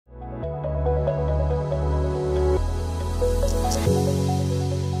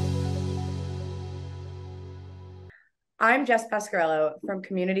I'm Jess Pasquarello from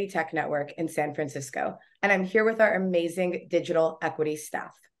Community Tech Network in San Francisco, and I'm here with our amazing digital equity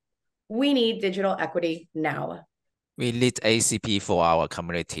staff. We need digital equity now. We need ACP for our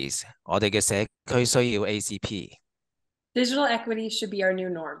communities. 我哋嘅社區需要 ACP. Digital equity should be our new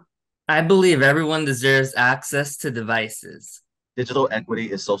norm. I believe everyone deserves access to devices. Digital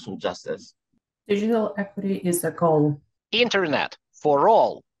equity is social justice. Digital equity is a goal. Internet for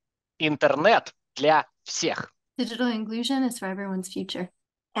all. Internet для всех. Digital inclusion is for everyone's future.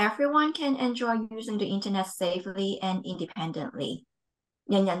 Everyone can enjoy using the internet safely and independently.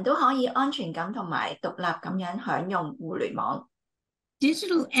 人人都可以安全咁同埋獨立咁樣享用互聯網。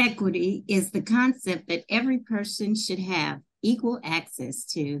Digital equity is the concept that every person should have equal access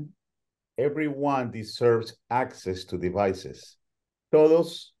to. Everyone deserves access to devices.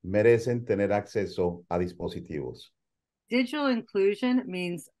 Todos merecen tener acceso a dispositivos. Digital inclusion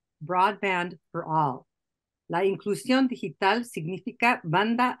means broadband for all. La inclusión digital significa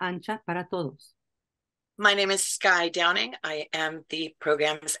banda ancha para todos. My name is Sky Downing. I am the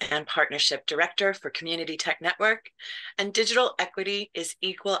Programs and Partnership Director for Community Tech Network, and digital equity is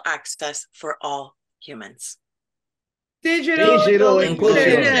equal access for all humans. Digital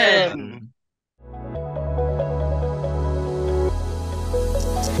inclusion.